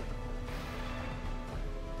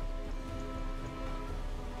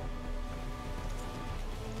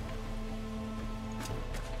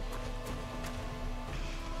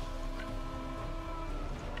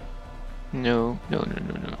 No.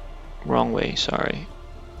 Wrong way, sorry.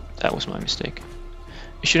 That was my mistake.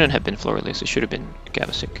 It shouldn't have been Florales, it should have been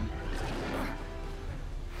Gavasic.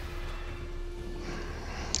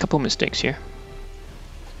 Couple mistakes here.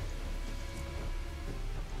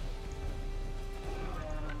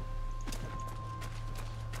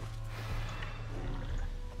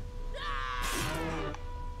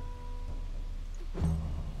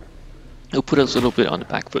 It'll put us a little bit on the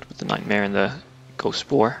back foot with the Nightmare and the Ghost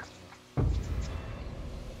Spore.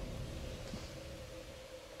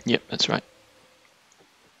 Yep, that's right.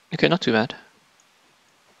 Okay, not too bad.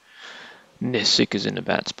 Nisic is in a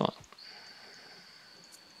bad spot.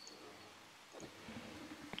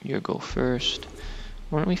 You go first.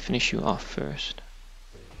 Why don't we finish you off first?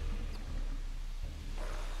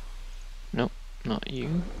 Nope, not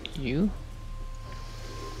you. You.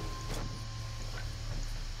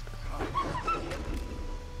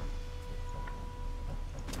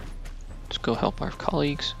 Let's go help our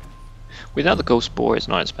colleagues. Without the Ghost Boar, it's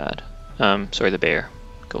not as bad. Sorry, the bear.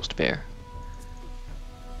 Ghost Bear.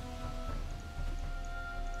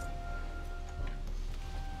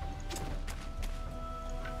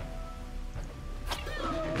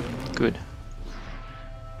 Good.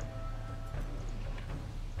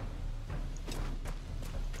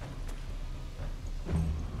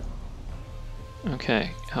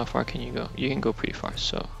 Okay, how far can you go? You can go pretty far,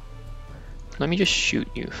 so let me just shoot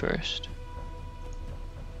you first.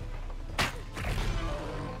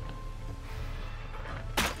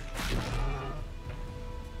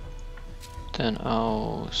 Then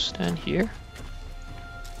I'll stand here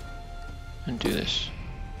and do this.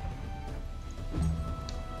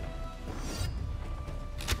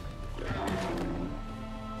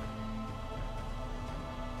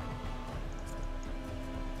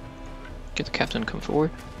 Get the captain to come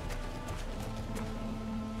forward.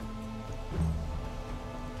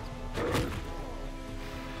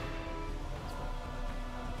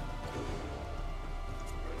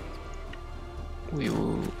 We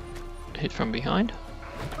will hit from behind,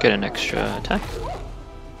 get an extra attack,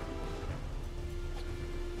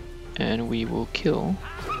 and we will kill,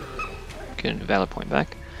 get a valor point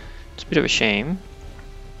back. It's a bit of a shame,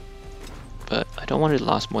 but I don't want it to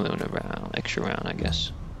last more than a round, extra round, I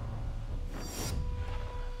guess.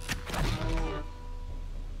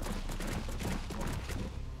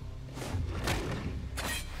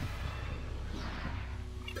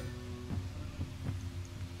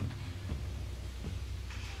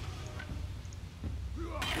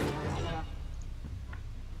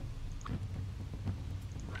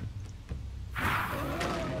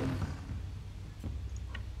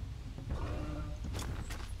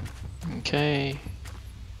 Okay.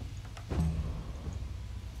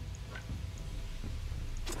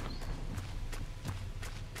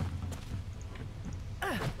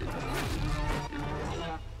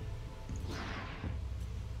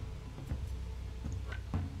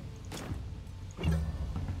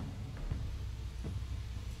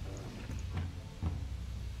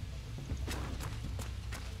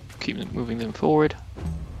 Keep moving them forward.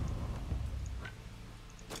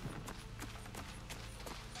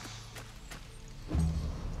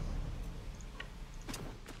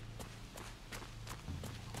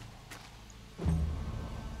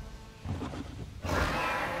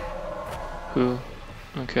 Who?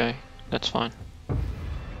 Okay, that's fine.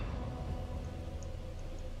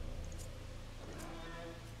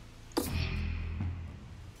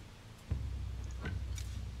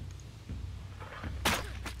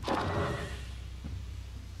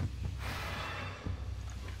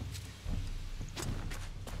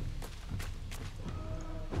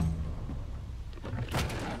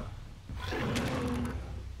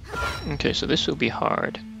 Okay, so this will be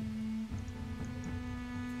hard.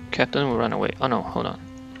 Captain will run away. Oh no, hold on.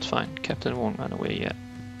 It's fine. Captain won't run away yet.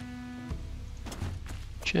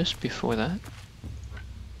 Just before that,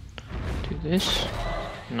 do this.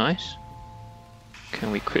 Nice.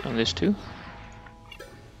 Can we crit on this too?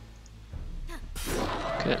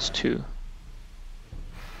 Okay, that's 2.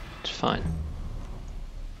 It's fine.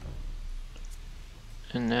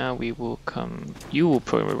 And now we will come. You will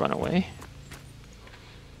probably run away.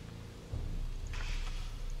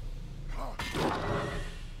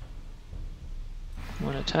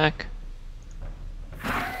 One attack.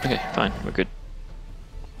 Okay, fine, we're good.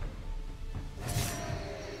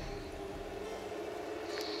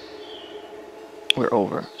 We're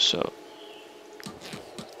over, so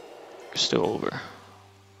we're still over.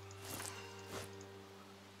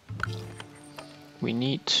 We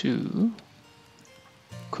need to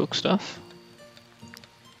cook stuff.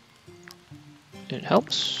 It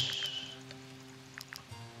helps.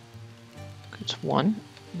 It's 1.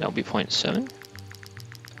 That'll be 0.7.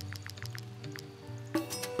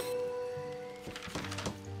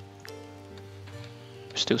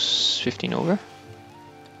 Still 15 over.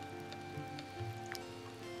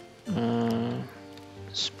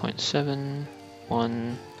 It's 0.7,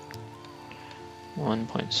 1,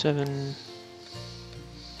 1.7.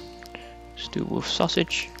 Let's do wolf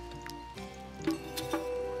sausage.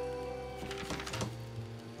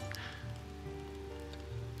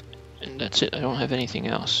 And that's it, I don't have anything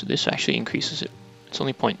else. This actually increases it. It's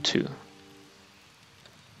only 0.2.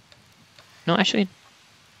 No, actually,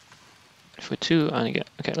 for 2, I only get,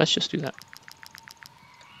 okay, let's just do that.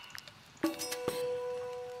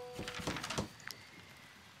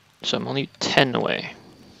 So I'm only 10 away.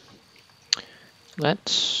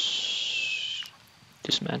 Let's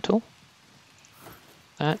dismantle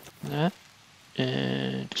that,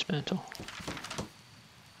 and dismantle.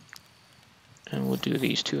 And we'll do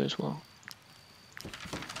these two as well.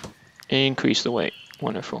 Increase the weight.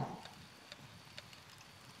 Wonderful.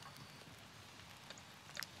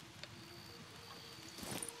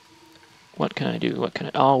 What can I do? What can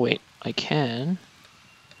I... Oh, wait. I can...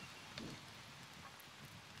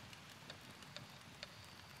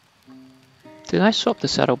 Did I swap the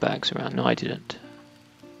saddlebags around? No, I didn't.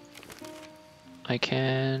 I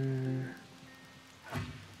can...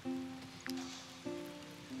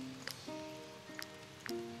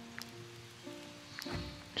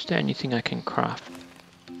 Is there anything I can craft?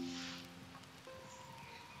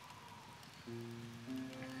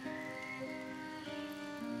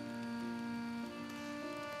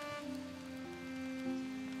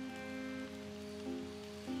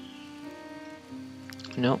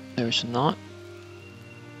 No, there's not.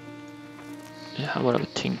 Yeah, how about a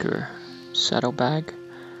tinker saddlebag?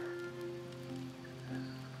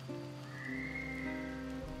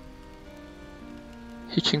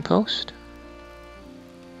 Hitching post.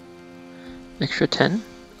 Extra 10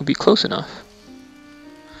 would be close enough,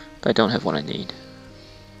 but I don't have what I need.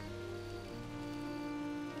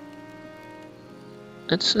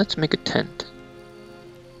 Let's make a tent.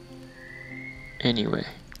 Anyway,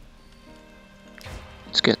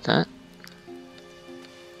 let's get that.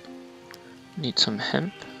 Need some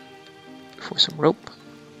hemp for some rope.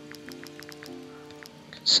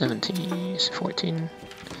 17, 14,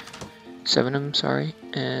 7 of them, sorry,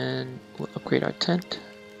 and we'll upgrade our tent.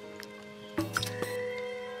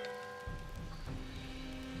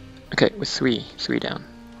 Okay, with three down.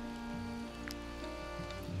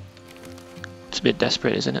 It's a bit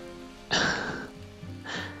desperate, isn't it?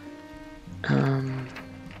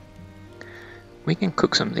 We can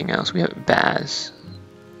cook something else. We have baz,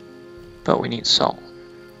 but we need salt.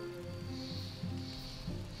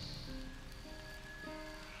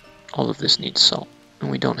 All of this needs salt, and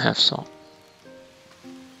we don't have salt.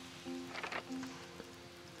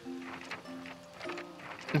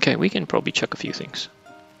 Okay, we can probably chuck a few things.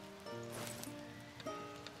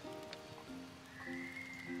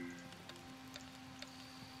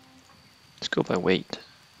 Let's go by weight.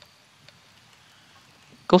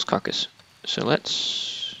 Ghost carcass. So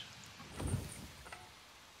let's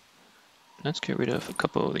get rid of a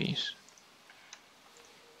couple of these.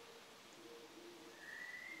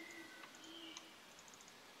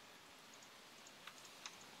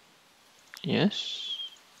 Yes.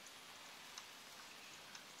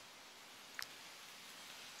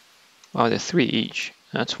 Wow, they're 3 each.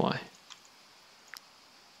 That's why.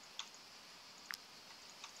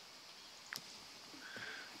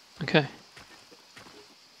 Okay.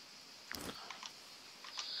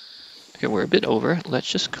 Okay, we're a bit over.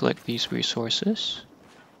 Let's just collect these resources.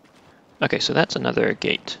 Okay, so that's another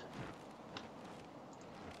gate.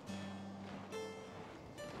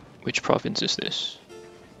 Which province is this?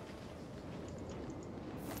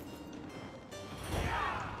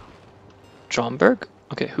 Drombach?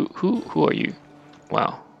 Okay, who are you?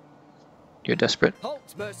 Wow. You're desperate.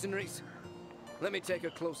 Halt, mercenaries! Let me take a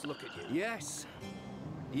close look at you. Yes,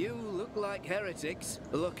 you look like heretics.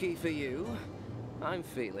 Lucky for you, I'm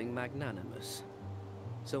feeling magnanimous.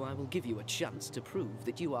 So I will give you a chance to prove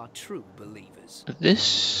that you are true believers.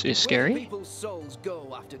 This is scary. Where do people's souls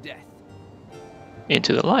go after death?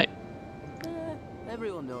 Into the light.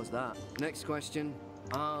 Everyone knows that. Next question.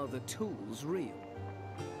 Are the tools real?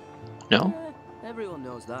 No. Everyone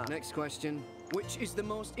knows that. Next question. Which is the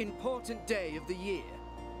most important day of the year?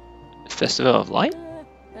 Festival of Light?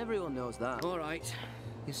 Everyone knows that. Alright.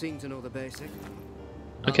 You seem to know the basic.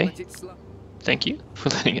 Okay. I'll let it slide. Thank you for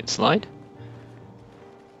letting it slide.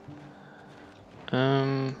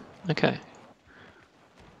 Okay.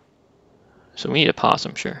 So we need a pass,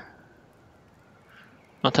 I'm sure.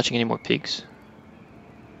 Not touching any more pigs.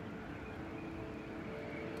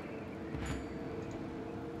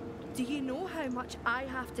 Do you know how much I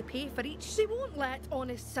have to pay for each? She won't let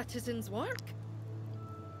honest citizens work.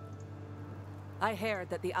 I heard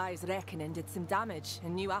that the Eye's Reckoning did some damage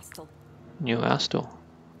in New Astle. New Astle.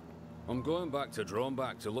 I'm going back to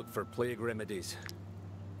Drombach to look for plague remedies.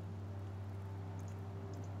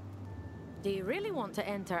 Do you really want to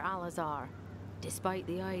enter Al-Azhar, despite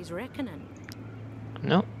the Eye's Reckoning?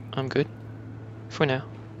 No, I'm good. For now.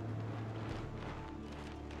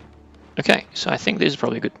 Okay, so I think this is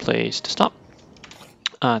probably a good place to stop.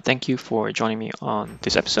 Thank you for joining me on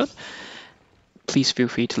this episode. Please feel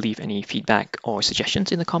free to leave any feedback or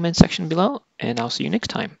suggestions in the comment section below, and I'll see you next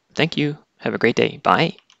time. Thank you. Have a great day.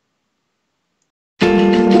 Bye.